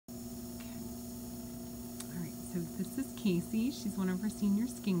So this is Casey. She's one of our senior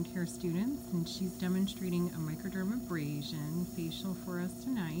skincare students, and she's demonstrating a microdermabrasion facial for us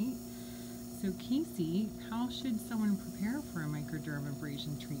tonight. So Casey, how should someone prepare for a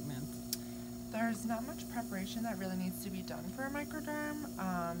microdermabrasion treatment? There's not much preparation that really needs to be done for a microderm.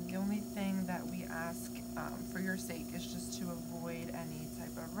 The only thing that we ask for your sake is just to avoid any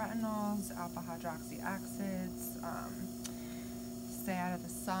type of retinols, alpha hydroxy acids, stay out of the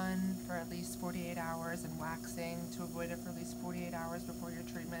sun for at least 48 hours, and waxing to avoid it for at least 48 hours before your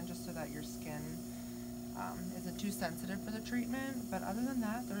treatment, just so that your skin isn't too sensitive for the treatment. But other than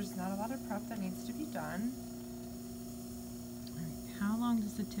that, there's not a lot of prep that needs to be done. How long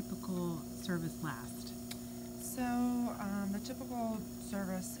does a typical service last? So the typical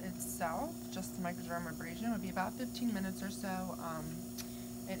service itself, just the microdermabrasion, would be about 15 minutes or so.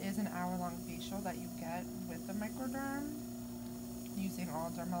 It is an hour-long facial that you get with the microderm, using all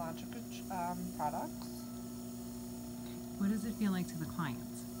dermalogic products. What does it feel like to the client?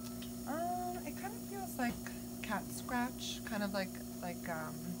 It kind of feels like cat scratch, kind of like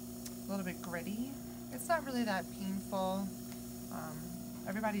a little bit gritty. It's not really that painful.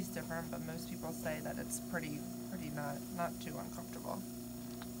 Everybody's different, but most people say that it's pretty not too uncomfortable.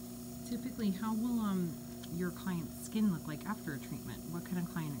 Typically, how will your client's skin look like after a treatment? What can a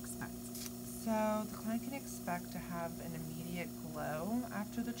client expect? So the client can expect to have an immediate glow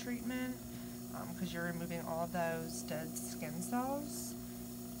after the treatment, because you're removing all of those dead skin cells.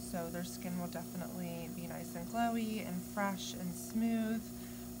 So their skin will definitely be nice and glowy and fresh and smooth.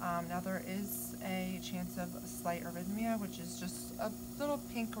 Now there is a chance of a slight erythema, which is just a little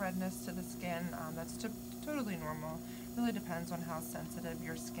pink redness to the skin. That's totally normal. It really depends on how sensitive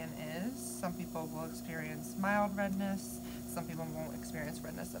your skin is. Some people will experience mild redness, some people won't experience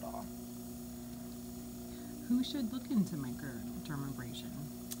redness at all. Who should look into microdermabrasion?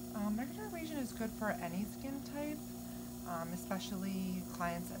 Microdermabrasion is good for any skin type, especially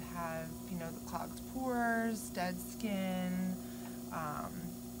clients that have, the clogged pores, dead skin,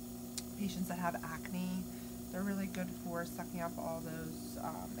 patients that have acne. They're really good for sucking up all those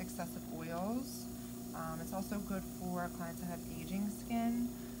excessive oils. It's also good for clients that have aging skin,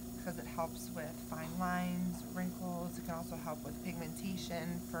 because it helps with fine lines, wrinkles. It can also help with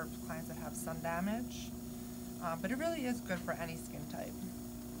pigmentation for clients that have sun damage. But it really is good for any skin type.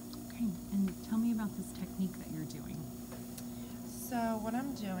 Okay, and tell me about this technique that you're doing. So what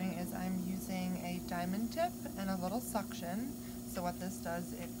I'm doing is I'm using a diamond tip and a little suction. So what this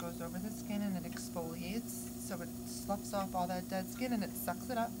does, it goes over the skin and it exfoliates. So it sloughs off all that dead skin and it sucks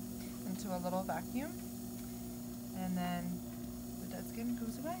it up into a little vacuum. And then the dead skin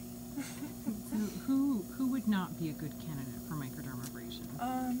goes away. So who would not be a good candidate for microdermabrasion?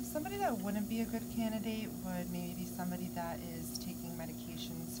 Somebody that wouldn't be a good candidate would maybe be somebody that is taking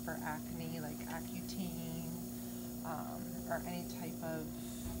medications for acne, like Accutane, or any type of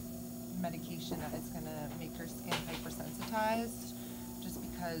medication that is going to make your skin hypersensitized, just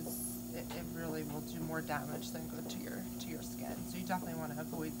because it really will do more damage than good to your skin. So you definitely want to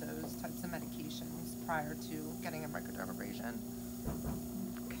avoid those types of medications prior to getting a microdermabrasion.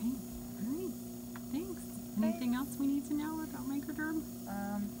 Okay, all right, thanks. Anything else we need to know about microderm?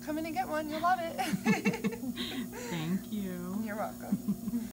 Come in and get one, you'll love it. Thank you. You're welcome.